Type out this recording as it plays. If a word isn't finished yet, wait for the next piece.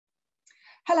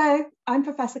Hello, I'm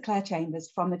Professor Claire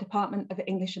Chambers from the Department of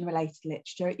English and Related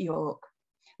Literature at York.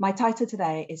 My title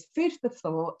today is Food for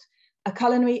Thought, a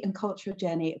culinary and cultural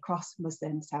journey across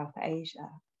Muslim South Asia.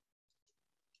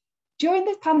 During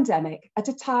the pandemic, at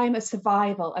a time of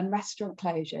survival and restaurant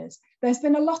closures, there's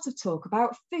been a lot of talk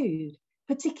about food,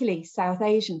 particularly South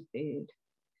Asian food.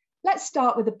 Let's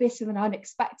start with a bit of an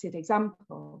unexpected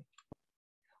example.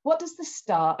 What does the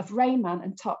star of Rain Man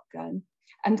and Top Gun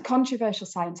and controversial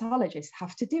Scientologists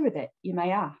have to do with it, you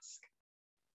may ask?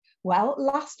 Well,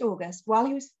 last August, while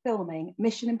he was filming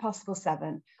Mission Impossible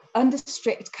 7 under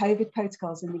strict COVID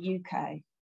protocols in the UK,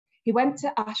 he went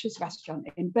to Ash's restaurant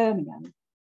in Birmingham.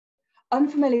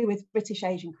 Unfamiliar with British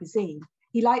Asian cuisine,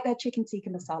 he liked their chicken tikka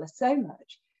masala so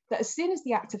much that as soon as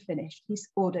the actor finished, he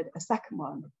ordered a second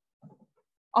one.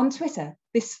 On Twitter,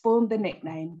 this spawned the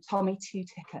nickname Tommy Two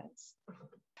Tickers.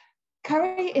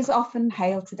 Curry is often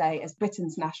hailed today as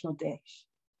Britain's national dish.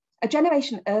 A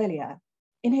generation earlier,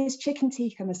 in his chicken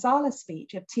tikka masala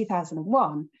speech of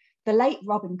 2001, the late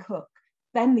Robin Cook,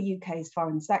 then the UK's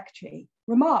Foreign Secretary,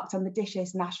 remarked on the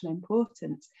dish's national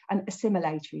importance and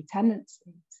assimilatory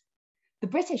tendencies. The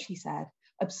British, he said,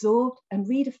 absorbed and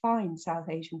redefined South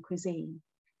Asian cuisine,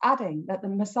 adding that the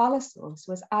masala sauce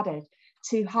was added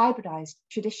to hybridise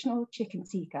traditional chicken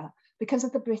tikka because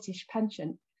of the British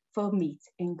penchant for meat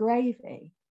in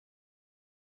gravy.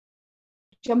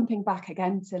 Jumping back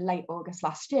again to late August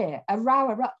last year, a row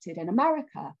erupted in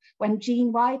America when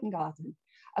Gene Weidengarten,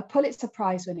 a Pulitzer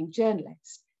Prize-winning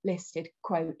journalist, listed,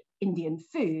 quote, Indian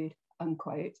food,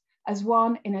 unquote, as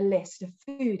one in a list of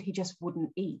food he just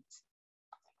wouldn't eat.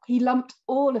 He lumped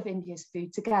all of India's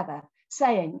food together,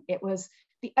 saying it was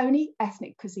the only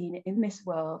ethnic cuisine in this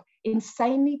world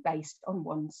insanely based on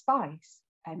one spice,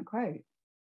 end quote.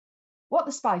 What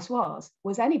the spice was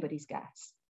anybody's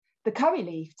guess. The curry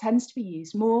leaf tends to be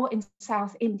used more in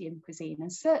South Indian cuisine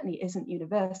and certainly isn't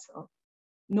universal,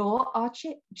 nor are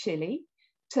chili,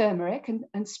 turmeric,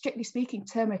 and strictly speaking,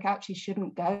 turmeric actually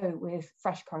shouldn't go with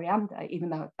fresh coriander, even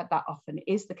though that often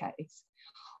is the case,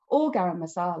 or garam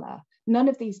masala. None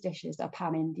of these dishes are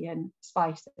pan-Indian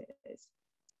spices.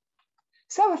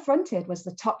 So affronted was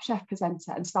the Top Chef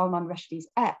presenter and Salman Rushdie's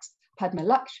ex, Padma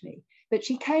Lakshmi, that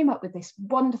she came up with this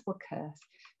wonderful curse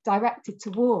directed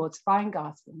towards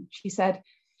Weingarten. She said,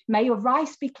 may your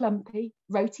rice be clumpy,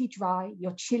 roti dry,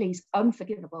 your chilies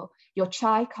unforgivable, your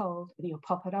chai cold, and your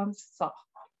poppadom soft.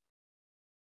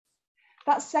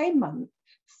 That same month,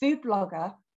 food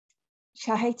blogger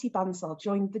Shaheti Bansal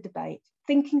joined the debate,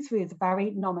 thinking through the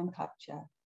varied nomenclature.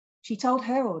 She told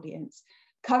her audience,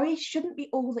 curry shouldn't be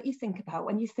all that you think about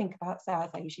when you think about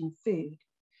South Asian food.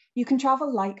 You can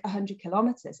travel like 100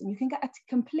 kilometers and you can get a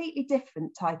completely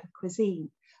different type of cuisine,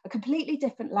 a completely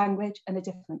different language and a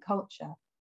different culture.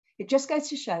 It just goes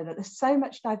to show that there's so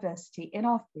much diversity in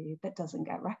our food that doesn't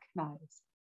get recognized.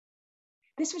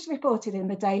 This was reported in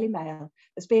the Daily Mail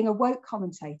as being a woke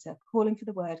commentator calling for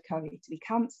the word curry to be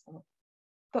cancelled.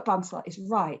 But Bansal is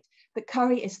right that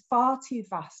curry is far too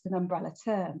vast an umbrella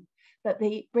term that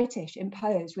the British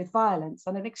imposed with violence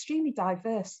on an extremely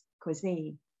diverse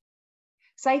cuisine.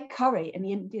 Say curry in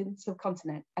the Indian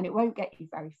subcontinent and it won't get you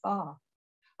very far.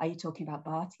 Are you talking about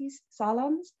bhatis,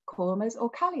 salams, kormas or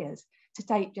kalias, to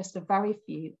take just a very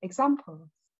few examples?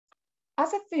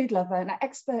 As a food lover and an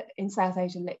expert in South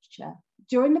Asian literature,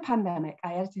 during the pandemic,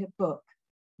 I edited a book,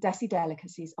 Desi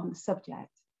Delicacies, on the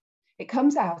subject. It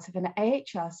comes out of an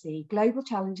AHRC Global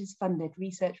Challenges funded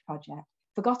research project,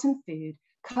 Forgotten Food,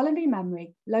 Culinary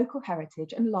Memory, Local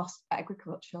Heritage and Lost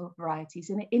Agricultural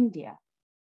Varieties in India.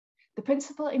 The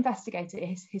principal investigator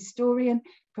is historian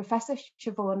Professor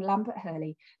Siobhan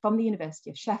Lambert-Hurley from the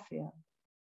University of Sheffield.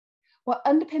 What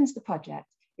underpins the project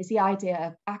is the idea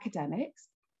of academics,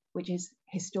 which is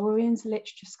historians,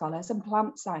 literature scholars, and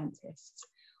plant scientists,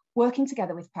 working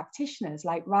together with practitioners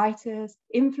like writers,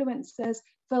 influencers,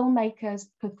 filmmakers,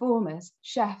 performers,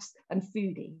 chefs, and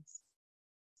foodies.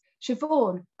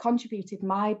 Siobhan contributed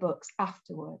my books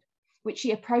afterward, which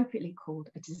she appropriately called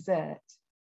a dessert.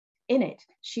 In it,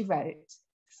 she wrote,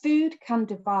 food can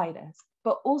divide us,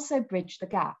 but also bridge the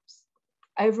gaps.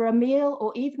 Over a meal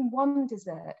or even one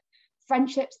dessert,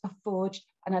 friendships are forged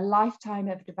and a lifetime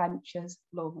of adventures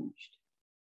launched.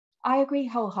 I agree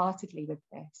wholeheartedly with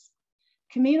this.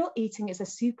 Communal eating is a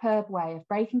superb way of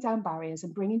breaking down barriers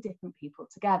and bringing different people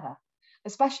together,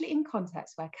 especially in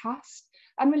contexts where caste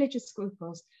and religious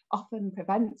scruples often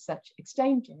prevent such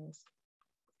exchanges.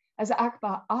 As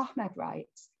Akbar Ahmed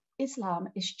writes, Islam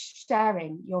is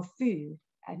sharing your food,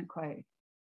 end quote.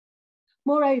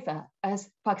 Moreover, as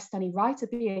Pakistani writer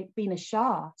Beena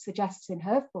Shah suggests in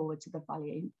her foreword to the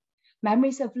volume,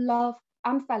 memories of love,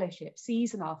 and fellowship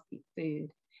season our food,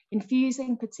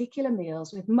 infusing particular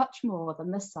meals with much more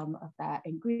than the sum of their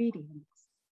ingredients.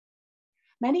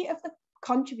 Many of the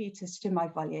contributors to my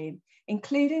volume,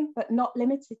 including but not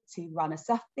limited to Rana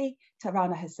Safti,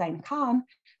 Tarana Hussain Khan,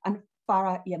 and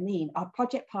Farah Yamin, are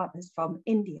project partners from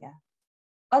India.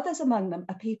 Others among them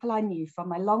are people I knew from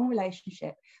my long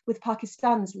relationship with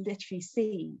Pakistan's literary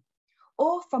scene,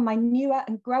 or from my newer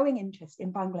and growing interest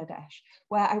in Bangladesh,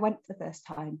 where I went for the first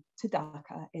time to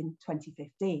Dhaka in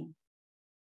 2015.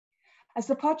 As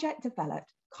the project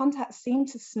developed, contacts seemed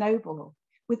to snowball,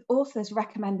 with authors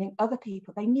recommending other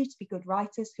people they knew to be good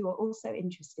writers who were also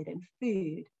interested in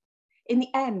food. In the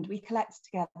end, we collected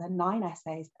together 9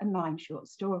 essays and 9 short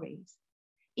stories.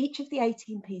 Each of the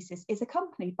 18 pieces is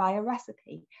accompanied by a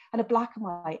recipe and a black and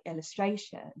white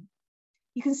illustration.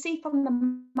 You can see from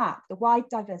the map the wide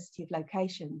diversity of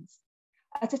locations.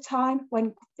 At a time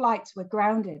when flights were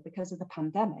grounded because of the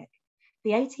pandemic,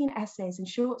 the 18 essays and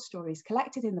short stories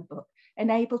collected in the book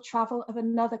enabled travel of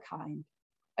another kind,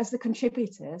 as the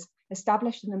contributors,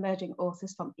 established and emerging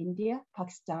authors from India,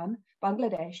 Pakistan,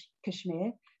 Bangladesh,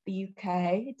 Kashmir, the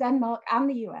UK, Denmark, and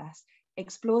the US,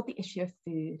 explored the issue of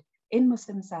food in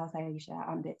Muslim South Asia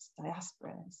and its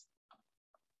diasporas.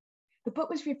 The book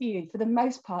was reviewed for the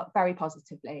most part very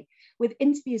positively, with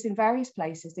interviews in various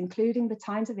places, including the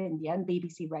Times of India and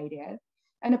BBC Radio,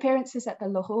 and appearances at the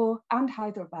Lahore and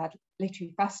Hyderabad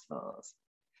literary festivals.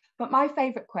 But my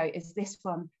favourite quote is this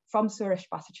one from Suresh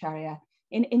Bhattacharya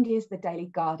in India's The Daily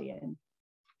Guardian.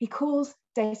 He calls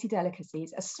Desi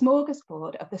Delicacies a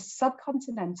smorgasbord of the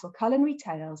subcontinental culinary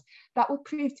tales that will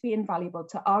prove to be invaluable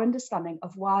to our understanding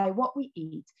of why what we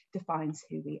eat defines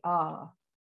who we are.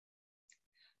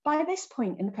 By this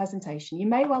point in the presentation, you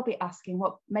may well be asking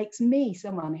what makes me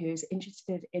someone who is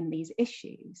interested in these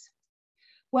issues.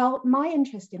 Well, my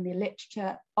interest in the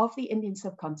literature of the Indian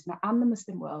subcontinent and the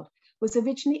Muslim world was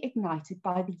originally ignited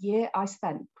by the year I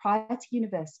spent prior to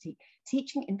university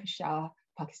teaching in Peshawar,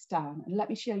 Pakistan. And let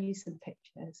me show you some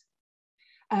pictures.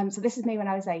 So this is me when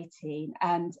I was 18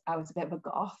 and I was a bit of a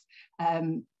goth.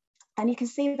 And you can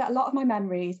see that a lot of my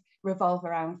memories revolve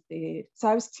around food. So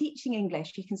I was teaching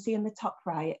English. You can see in the top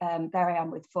right, there I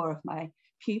am with 4 of my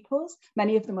pupils.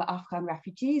 Many of them were Afghan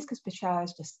refugees because Peshawar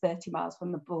is just 30 miles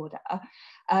from the border.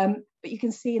 But you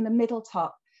can see in the middle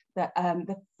top that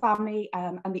the family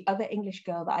and the other English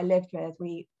girl that I lived with,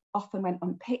 we often went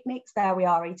on picnics. There we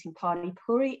are eating pani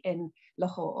puri in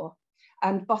Lahore.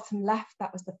 And bottom left,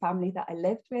 that was the family that I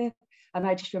lived with. And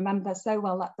I just remember so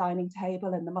well that dining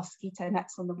table and the mosquito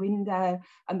nets on the window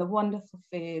and the wonderful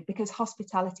food, because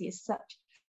hospitality is such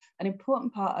an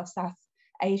important part of South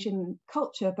Asian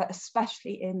culture, but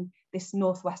especially in this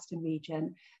northwestern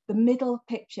region. The middle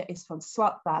picture is from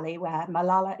Swat Valley, where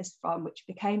Malala is from, which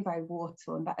became very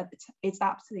war-torn, but it's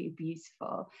absolutely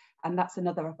beautiful. And that's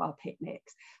another of our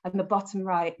picnics. And the bottom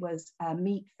right was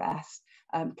Meat Fest,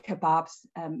 kebabs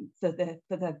for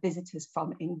the visitors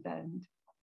from England.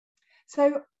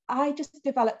 So I just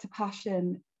developed a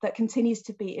passion that continues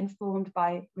to be informed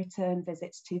by return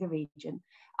visits to the region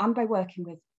and by working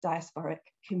with diasporic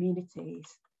communities.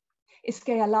 Iske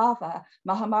alawa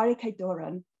Mahamari ke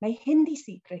dauran main Hindi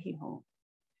seekh rahi hoon.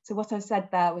 So what I said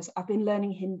there was I've been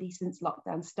learning Hindi since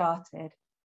lockdown started.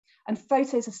 And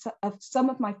photos of some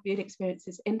of my food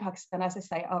experiences in Pakistan, as I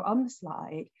say, are on the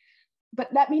slide.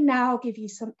 But let me now give you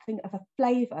something of a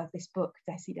flavour of this book,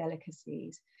 Desi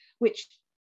Delicacies, which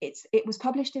it was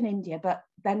published in India, but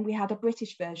then we had a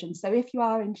British version. So if you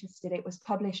are interested, it was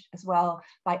published as well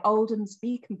by Oldham's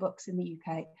Beacon Books in the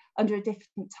UK under a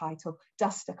different title,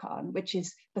 Dastakhan, which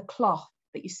is the cloth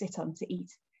that you sit on to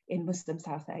eat in Muslim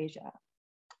South Asia.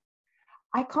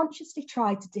 I consciously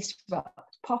tried to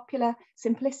disrupt popular,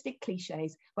 simplistic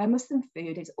cliches where Muslim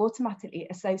food is automatically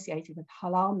associated with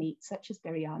halal meat, such as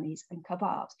biryanis and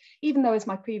kebabs, even though, as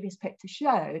my previous picture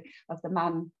showed of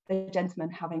the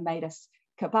gentleman having made us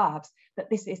kebabs, that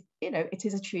this is, it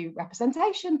is a true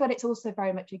representation, but it's also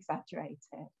very much exaggerated.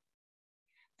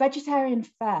 Vegetarian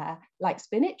fare like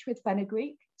spinach with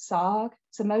fenugreek, saag,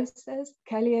 samosas,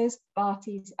 kelias,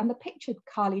 batis, and the pictured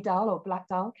kali dal or black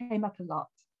dal came up a lot.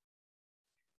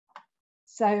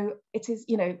 So it is,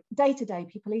 day to day,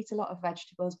 people eat a lot of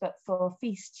vegetables, but for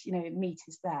feast, meat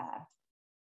is there.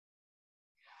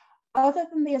 Other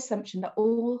than the assumption that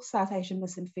all South Asian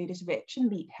Muslim food is rich and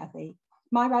meat heavy,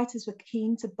 my writers were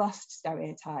keen to bust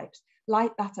stereotypes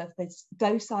like that of this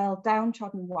docile,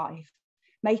 downtrodden wife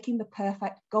making the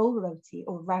perfect gol roti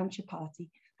or round chapati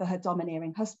for her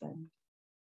domineering husband.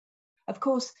 Of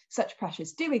course, such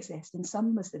pressures do exist in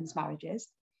some Muslims' marriages,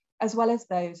 as well as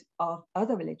those of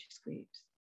other religious groups.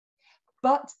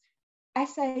 But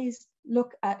essays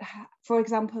look at, for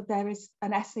example, there is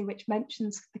an essay which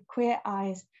mentions the queer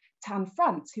eyes Tan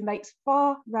France, who makes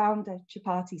far rounder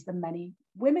chapatis than many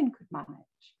women could manage.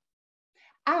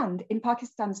 And in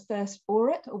Pakistan's first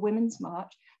Aurat, or Women's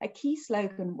March, a key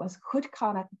slogan was Khud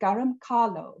Khana Garam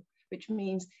Kalo, which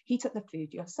means heat up the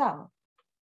food yourself.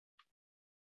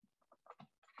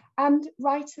 And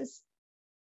writers,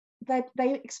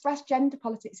 they express gender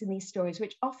politics in these stories,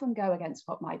 which often go against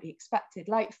what might be expected,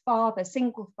 like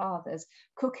single fathers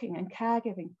cooking and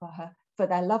caregiving for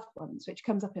their loved ones, which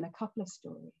comes up in a couple of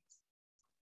stories.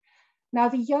 Now,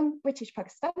 the young British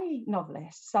Pakistani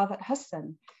novelist, Sarwat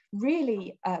Hassan,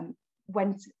 really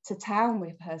went to town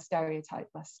with her stereotype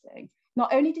busting.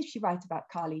 Not only did she write about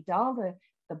Kali dal,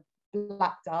 the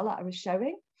black dal that I was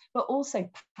showing, but also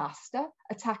pasta,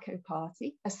 a taco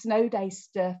party, a snow day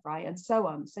stir fry, and so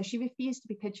on. So she refused to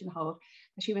be pigeonholed.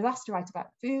 She was asked to write about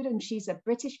food, and she's a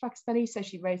British Pakistani, so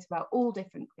she wrote about all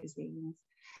different cuisines.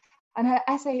 And her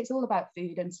essay is all about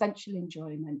food and sensual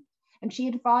enjoyment. And she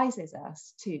advises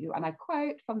us to, and I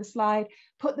quote from the slide,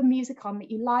 put the music on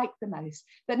that you like the most,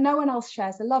 that no one else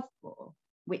shares a love for,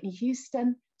 Whitney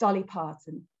Houston, Dolly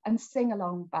Parton, and sing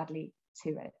along badly to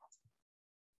it.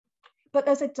 But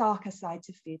there's a darker side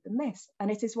to food than this, and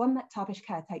it is one that Tavish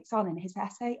Kher takes on in his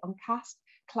essay on caste,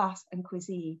 class, and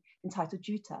cuisine entitled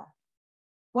Juta.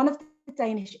 One of the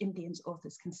Danish Indian's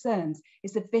author's concerns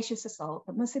is the vicious assault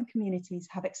that Muslim communities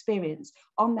have experienced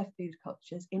on their food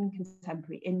cultures in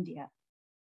contemporary India.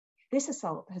 This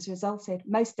assault has resulted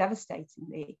most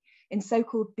devastatingly in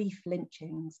so-called beef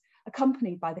lynchings,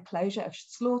 accompanied by the closure of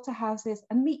slaughterhouses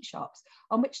and meat shops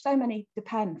on which so many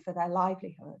depend for their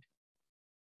livelihood.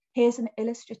 Here's an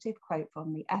illustrative quote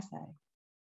from the essay.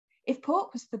 If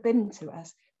pork was forbidden to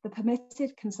us, the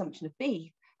permitted consumption of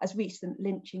beef, as recent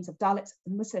lynchings of Dalits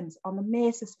and Muslims on the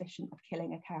mere suspicion of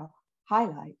killing a cow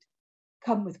highlight,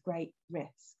 come with great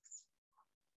risks.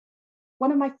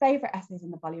 One of my favourite essays in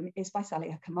the volume is by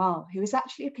Saliha Kamal, who is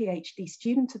actually a PhD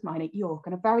student of mine at York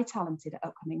and a very talented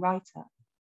upcoming writer.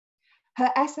 Her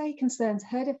essay concerns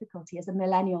her difficulty as a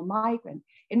millennial migrant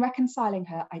in reconciling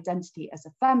her identity as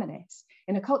a feminist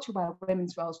in a culture where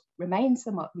women's roles remain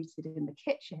somewhat rooted in the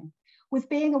kitchen, with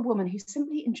being a woman who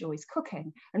simply enjoys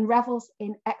cooking and revels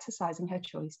in exercising her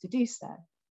choice to do so.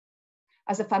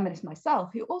 As a feminist myself,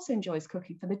 who also enjoys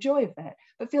cooking for the joy of it,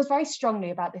 but feels very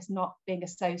strongly about this not being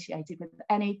associated with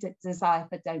any desire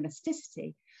for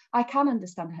domesticity, I can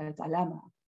understand her dilemma.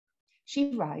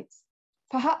 She writes,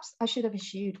 perhaps I should have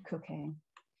eschewed cooking.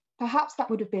 Perhaps that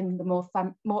would have been the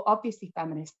more obviously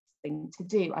feminist thing to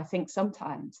do, I think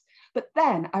sometimes. But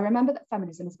then I remember that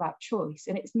feminism is about choice,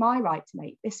 and it's my right to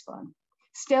make this one.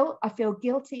 Still, I feel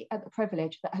guilty at the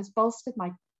privilege that has bolstered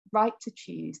my right to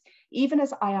choose, even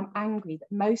as I am angry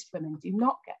that most women do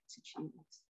not get to choose.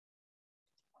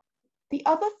 The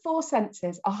other four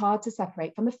senses are hard to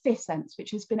separate from the fifth sense,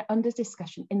 which has been under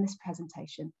discussion in this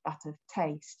presentation, that of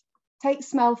taste. Take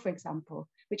smell, for example,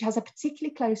 which has a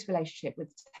particularly close relationship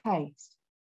with taste.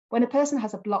 When a person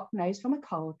has a blocked nose from a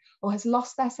cold or has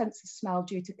lost their sense of smell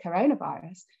due to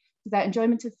coronavirus, their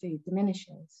enjoyment of food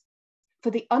diminishes. For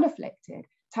the unafflicted,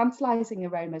 tantalizing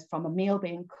aromas from a meal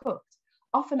being cooked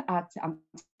often add to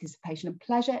anticipation and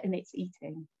pleasure in its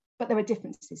eating, but there are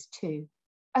differences too.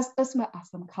 As Usma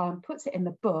Aslam Khan puts it in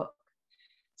the book,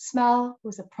 smell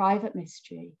was a private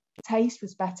mystery, taste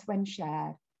was better when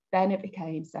shared, then it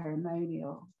became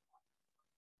ceremonial.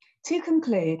 To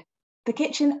conclude, the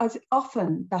kitchen is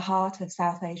often the heart of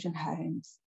South Asian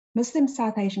homes. Muslim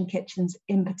South Asian kitchens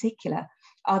in particular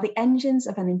are the engines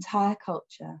of an entire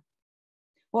culture.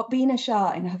 What Bina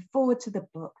Shah in her foreword to the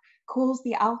book calls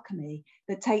the alchemy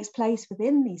that takes place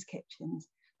within these kitchens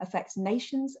affects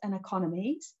nations and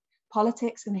economies,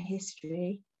 politics and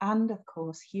history, and of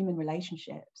course, human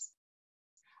relationships.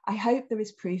 I hope there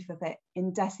is proof of it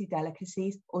in Desi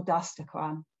Delicacies or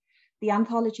Dastakwan, the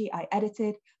anthology I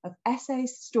edited of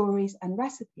essays, stories, and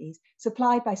recipes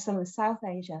supplied by some of South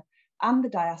Asia and the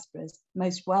diaspora's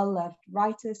most well-loved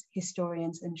writers,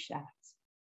 historians, and chefs.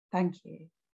 Thank you.